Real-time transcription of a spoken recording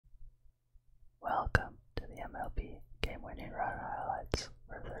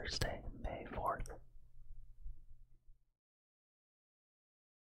Thursday, May 4th.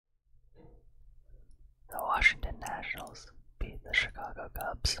 The Washington Nationals beat the Chicago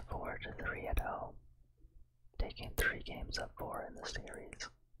Cubs 4-3 at home, taking 3 games of 4 in the series.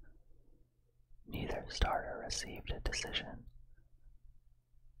 Neither starter received a decision.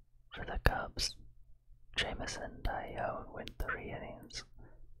 For the Cubs, Jameson Taillon went 3 innings,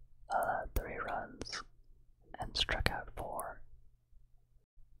 allowed 3 runs, and struck out 4.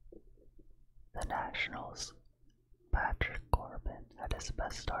 The Nationals, Patrick Corbin had his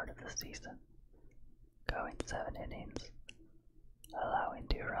best start of the season, going 7 innings, allowing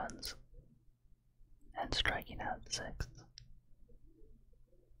 2 runs, and striking out 6.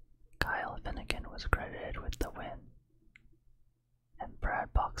 Kyle Finnegan was credited with the win, and Brad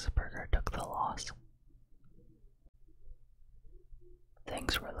Boxberger took the loss.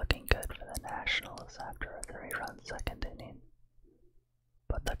 Things were looking good for the Nationals after a 3-run second inning,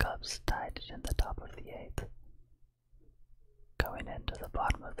 but the Cubs tied it in the top of the 8th. Going into the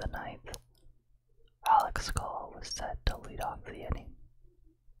bottom of the 9th, Alex Call was set to lead off the inning.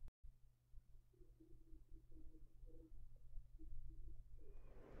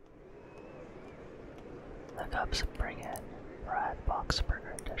 The Cubs bring in Brad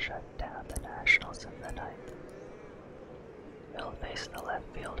Boxberger to shut down the Nationals in the 9th. He'll face the left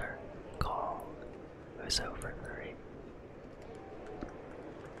fielder, Call, who's over 3.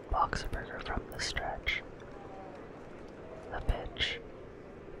 Boxberger from the stretch. The pitch.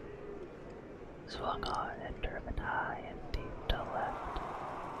 Swung on and driven high and deep to left.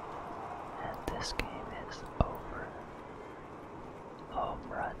 And this game is over. Home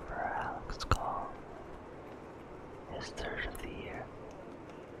run for Alex Call. His 3rd of the year.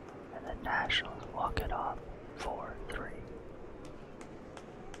 And the Nationals walk it off 4-3.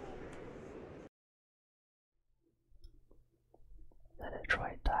 The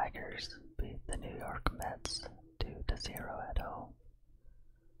Detroit Tigers beat the New York Mets 2-0 at home,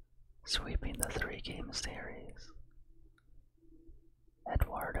 sweeping the 3-game series.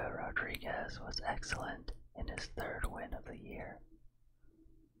 Eduardo Rodriguez was excellent in his 3rd win of the year.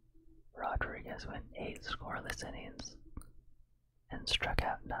 Rodriguez went 8 scoreless innings and struck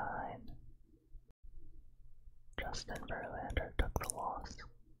out 9. Justin Verlander took the loss,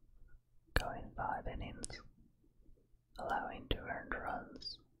 going 5 innings, allowing 2 earned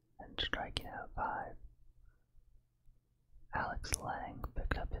runs and striking out 5. Alex Lang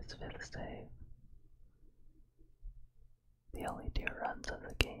picked up his 5th save. The only 2 runs of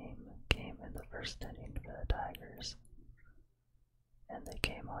the game came in the 1st inning for the Tigers, and they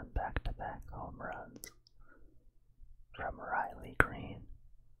came on back-to-back home runs from Riley Green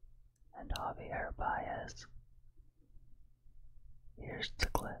and Javier Baez. Here's the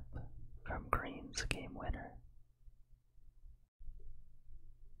clip from Green's game winner.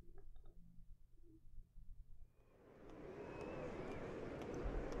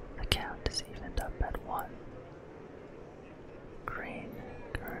 The count is evened up at 1. Green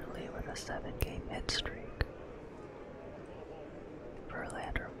currently with a 7-game hit streak.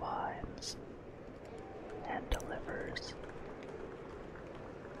 Verlander winds and delivers.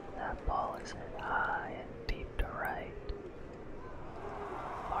 That ball is hit high and deep to right.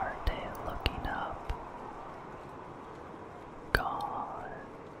 Marte looking up. Gone.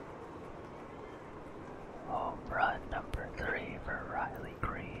 Home run number 3 for Riley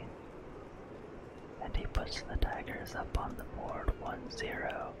Green. And he puts the Tigers up on the board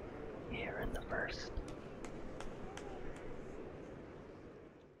 1-0 here in the 1st.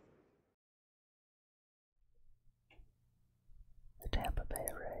 The Tampa Bay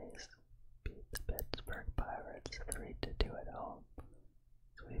Rays beat the Pittsburgh Pirates 3-2 at home,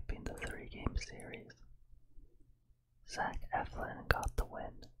 sweeping the 3-game series. Zach Eflin got the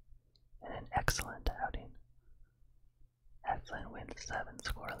win in an excellent outing. Eflin went 7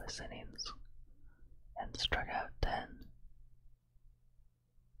 scoreless innings and struck out 10.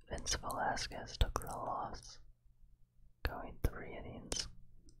 Vince Velasquez took the loss, going 3 innings,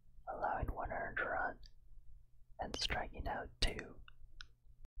 allowing 1 earned run and striking out 2.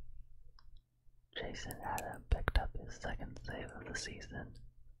 Jason Adam picked up his 2nd save of the season.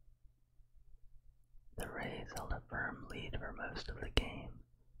 The Rays held a firm lead for most of the game,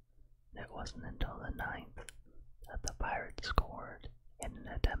 and it wasn't until the 9th that the Pirates scored in an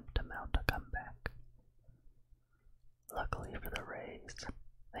attempt to mount a comeback. Luckily for the Rays,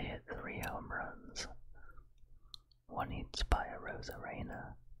 they hit 3 home runs, one each by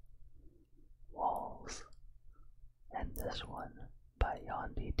Arozarena, Walls, and this one by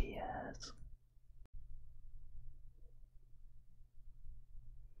Yandy Diaz.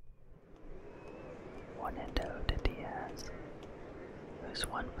 One endo to Diaz, who goes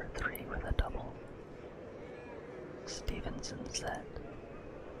 1 for 3 with a double. Stevenson set.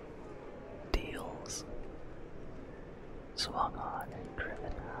 Deals. Swung on and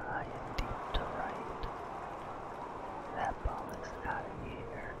driven high and deep to right. That ball is out of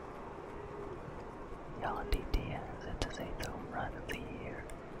here. Yandy Diaz hits his 8th home run of the year.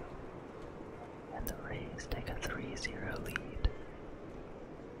 And the Rays take a 3-0 lead.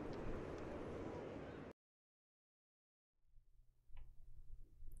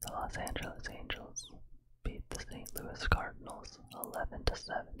 The Los Angeles Angels beat the St. Louis Cardinals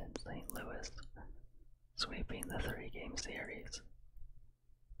 11-7 in St. Louis, sweeping the 3-game series.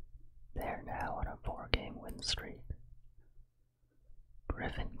 They are now on a 4-game win streak.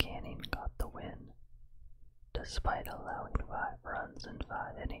 Griffin Canning got the win, despite allowing 5 runs in 5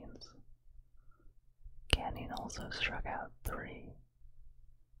 innings. Canning also struck out 3.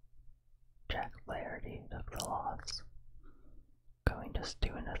 Jack Flaherty took the loss, going just 2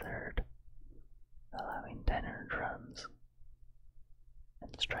 1/3, allowing 10 earned runs,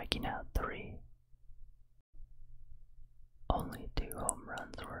 and striking out 3. Only 2 home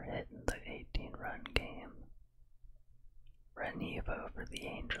runs were hit in the 18-run game. Renivo for the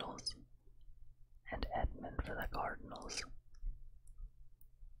Angels, and Edman for the Cardinals.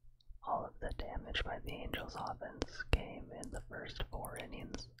 All of the damage by the Angels offense came in the first 4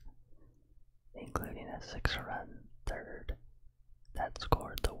 innings, including a 6-run third that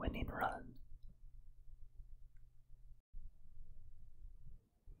scored the winning run.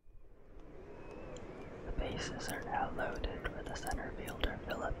 The bases are now loaded for the center fielder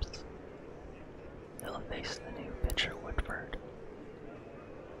Phillips. He'll face the new pitcher Woodford,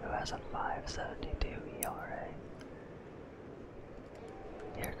 who has a 5.72 ERA.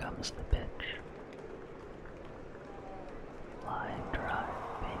 Here comes the pitch. Line drive,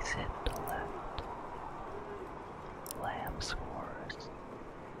 base hit to left. Lamb scores.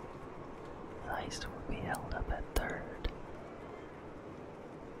 Ice will be held up at third.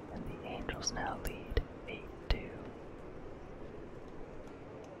 And the Angels now lead 8-2.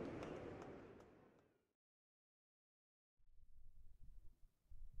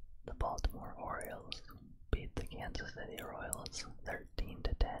 The Baltimore Orioles beat the Kansas City Royals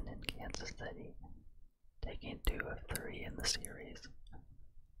 13-10 in Kansas City, taking 2 of 3 in the series.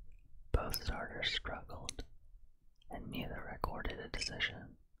 Both starters struggled, and neither recorded a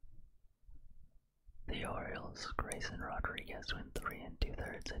decision. The Orioles' Grayson Rodriguez went 3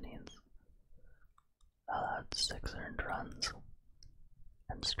 2/3 innings, allowed 6 earned runs,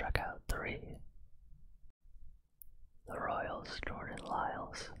 and struck out 3. The Royals' Jordan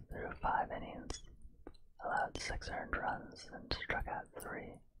Lyles threw 5 innings, allowed 6 earned runs, and struck out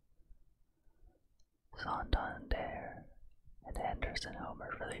 3. Santander and Henderson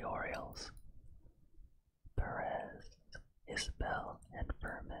homered for the Orioles. Perez, Isbell, and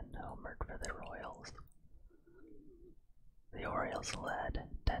Furman homered for the Royals. The Orioles led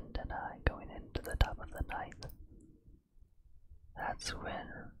 10-9 going into the top of the 9th. That's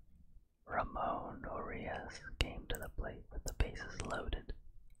when Ramon Urias came to the plate with the bases loaded.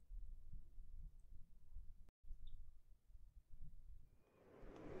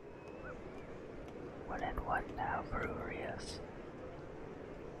 One and one now for Urias.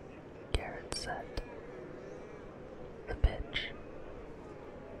 Garrett set. The pitch.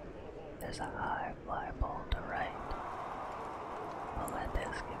 There's a high fly ball to right.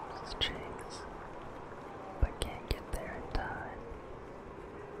 Melendez gives chase, but can't get there in time.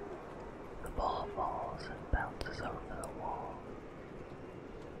 The ball falls and bounces over the wall.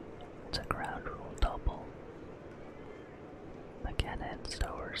 It's a ground rule double. McKenna and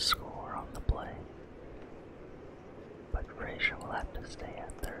Stowers score on the play, but Frazier will have to stay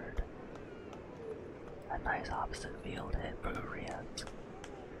at third. A nice opposite field hit for Urias,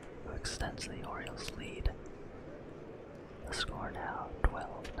 who extends the Orioles' lead. The score now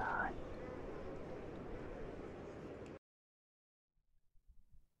 12-9.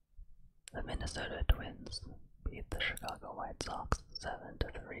 The Minnesota Twins beat the Chicago White Sox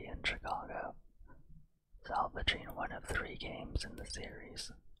 7-3 in Chicago, salvaging 1 of 3 games in the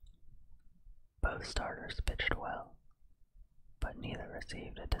series. Both starters pitched well, but neither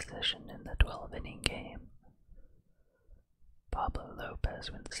received a decision in the 12-inning game. Pablo Lopez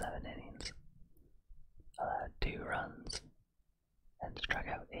went 7 innings, allowed 2 runs, and struck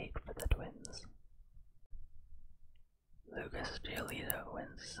out 8 for the Twins. Lucas Giolito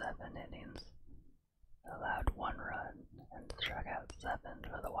went 7 innings, allowed 1 run, and struck out 7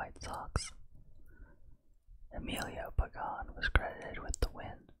 for the White Sox. Emilio Pagan was credited with the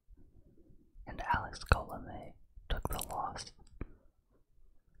win, and Alex Colomé took the loss.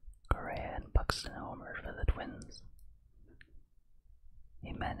 Correa and Buxton homered for the Twins.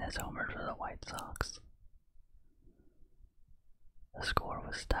 again has homered for the White Sox. The score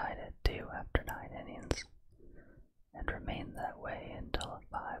was tied at 2 after 9 innings, and remained that way until a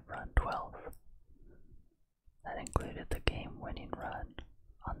 5-run 12th. That included the game-winning run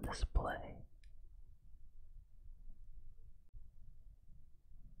on this play.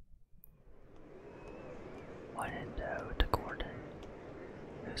 One and 0 to Corbin,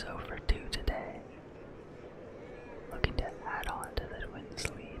 who's over 2 today, looking to add on to the Twins'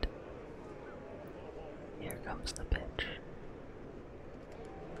 lead. Here comes the pitch.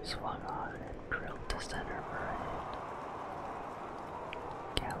 Swung on and drilled to center for a hit.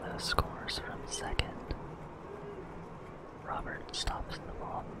 Gallo scores from second. Robert stops the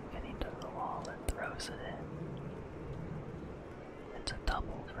ball from getting to the wall and throws it in. It's a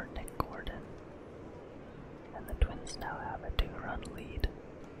double for Nick Gordon, and the Twins now have a 2-run lead.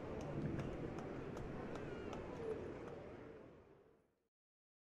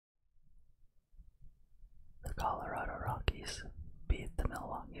 The Colorado Rockies beat the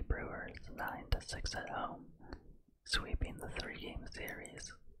Milwaukee Brewers 9-6 at home, sweeping the 3-game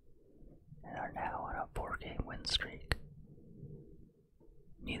series, and are now on a 4-game win streak.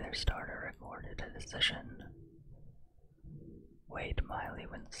 Neither starter recorded a decision. Wade Miley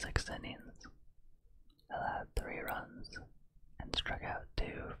went 6 innings, allowed 3 runs, and struck out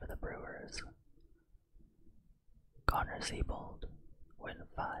 2 for the Brewers. Connor Siebold went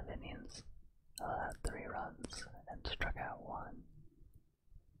 5 innings, allowed 3 runs, and struck out 1.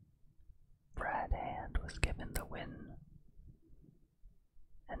 Brad Hand was given the win,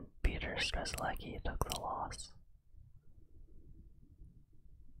 and Peter Strzelecki took the loss.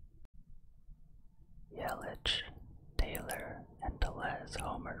 Yelich, Taylor, and Tellez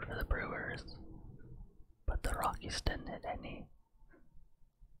homered for the Brewers, but the Rockies didn't hit any.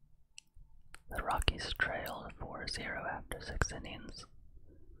 The Rockies trailed 4-0 after 6 innings,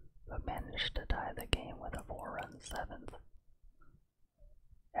 but managed to tie the game with a 4-run 7th.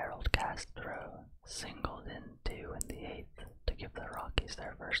 Harold Castro singled in 2 in the 8th to give the Rockies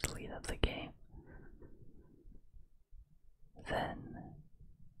their first lead of the game. Then,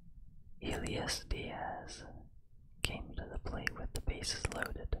 Elias Diaz came to the plate with the bases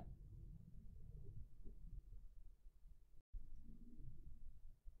loaded.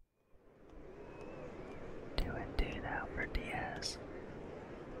 2-2 now for Diaz.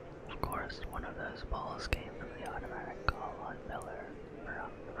 Of course, one of those balls came from the automatic call on Miller for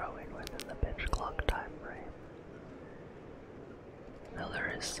not throwing within the pitch clock time frame.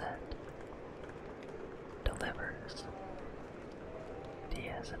 Miller is set. Delivers.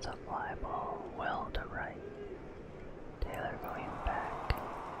 Diaz hits a fly ball well to right. Taylor going back.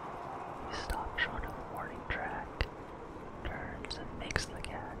 He stops short of the warning track, turns and makes the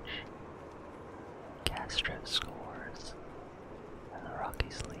catch. Castro scores, and the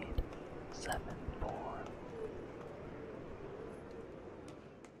Rockies lead 7-4.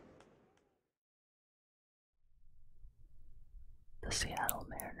 The Seattle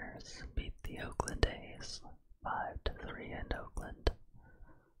Mariners beat the Oakland A's 5-3 in Oakland,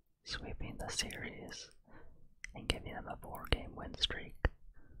 sweeping the series and giving them a 4-game win streak.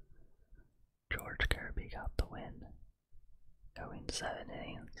 George Kirby got the win, going 7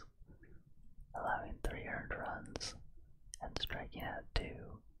 innings, allowing 3 earned runs and striking out 2.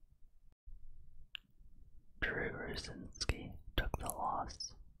 Drew Rucinski took the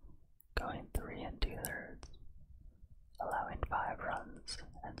loss, going 3 2/3, allowing 5 runs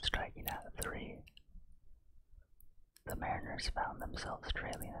and striking out 3. The Mariners found themselves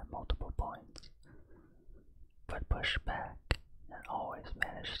trailing at multiple points, but pushed back and always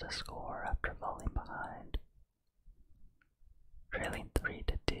managed to score after falling behind. Trailing 3-2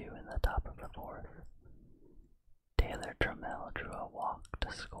 in the top of the 4th, Taylor Trammell drew a walk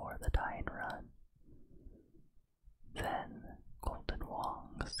to score the tying run. Then Colton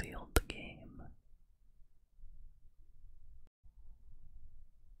Wong sealed the game.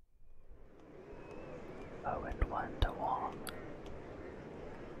 Oh, and 1 to Wong.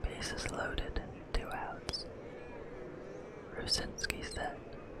 Bases loaded, 2 outs. Rucinski set.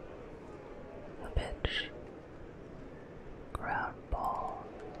 The pitch. Ground ball,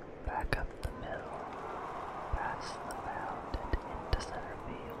 back up the middle, past the mound and into center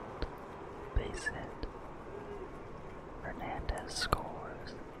field. Base hit. Hernandez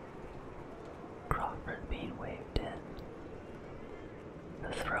scores. Crawford being waved in.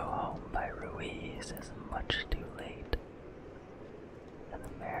 The throw home by Ruiz is much too late, and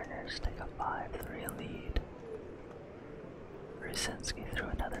the Mariners take a 5-3 lead. Rucinski threw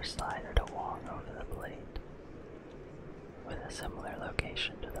another slider to Wong over the plate, with a similar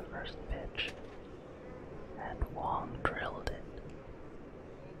location to the first pitch, and Wong drilled it.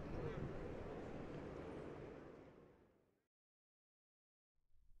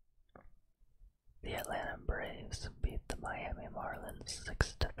 Marlins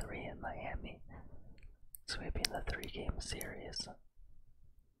 6-3 in Miami, sweeping the 3-game series.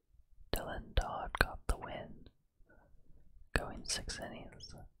 Dylan Dodd got the win, going 6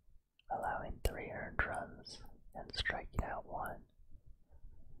 innings, allowing 3 earned runs and striking out 1.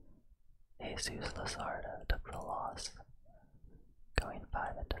 Jesus Luzardo took the loss, going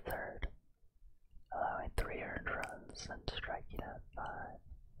 5 into 3rd, allowing 3 earned runs and striking out 5.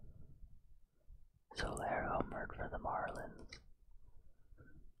 Soler homered for the Marlins.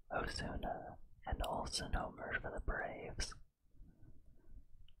 Ozuna and Olsen homered for the Braves.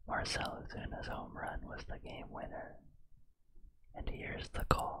 Marcell Ozuna's home run was the game winner. And here's the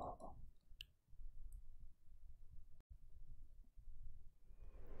call.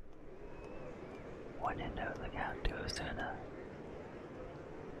 One into the count to Ozuna.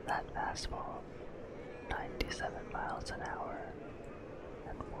 That fastball, 97 miles an hour,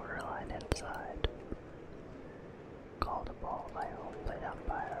 and borderline inside. Called a ball by home plate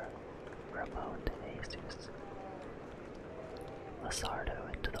umpire Ramon de Jesus.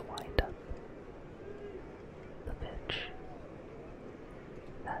 Luzardo into the windup. The pitch.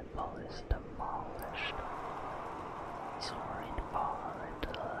 That ball is demolished, soaring far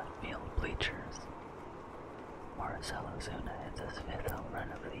into the left field bleachers. Marcell Ozuna hits his 5th home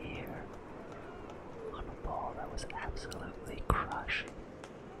run of the year on a ball that was absolutely crushing.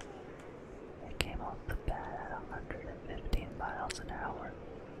 It came off the bat at 115 miles an hour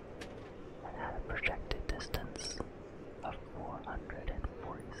and had a projected distance of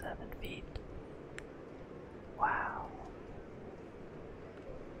 447 feet. Wow.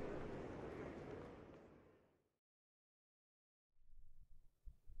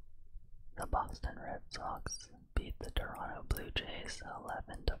 The Boston Red Sox beat the Toronto Blue Jays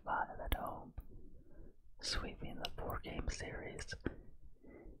 11-5 at home, sweeping the 4-game series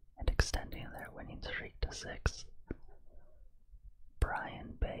and extending their winning streak to 6.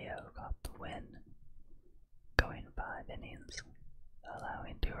 Brian Bayo got the win, going 5 innings,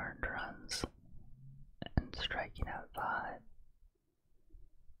 allowing 2 earned runs and striking out 5.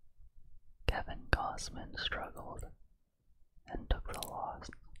 Kevin Gausman struggled and took the loss,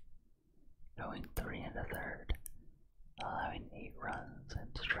 going 3 into 3rd, allowing 8 runs and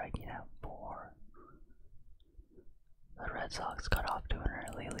striking out 4. The Red Sox got off to an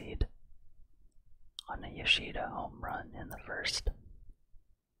early lead on a Yoshida home run in the 1st.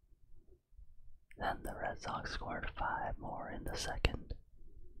 Then the Red Sox scored 5 more in the 2nd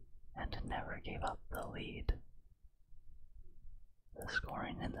and never gave up the lead. The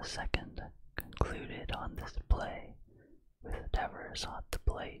scoring in the 2nd concluded on this play with Devers at the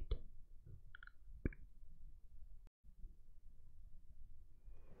plate.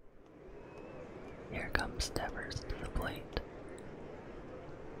 Here comes Devers to the plate.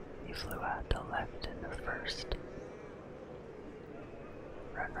 He flew out to left in the 1st.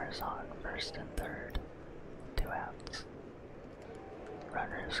 Runners on 1st and 3rd, 2 outs.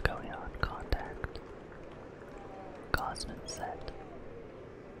 Runners going on contact. Gausman set.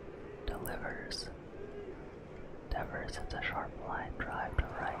 Delivers. Devers hits a sharp line drive to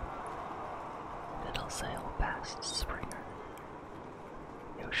right. It'll sail past Springer.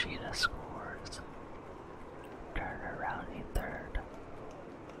 Yoshida scores. Turner rounding 3rd.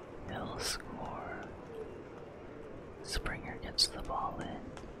 He'll score. Springer gets the ball in,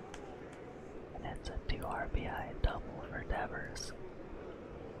 and it's a 2 RBI double for Devers.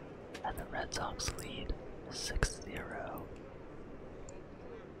 And the Red Sox lead 6-0.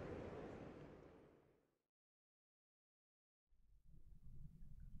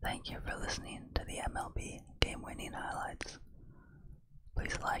 Thank you for listening to the MLB game-winning highlights.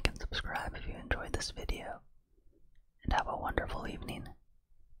 Please like and subscribe if you enjoyed this video, and have a wonderful evening.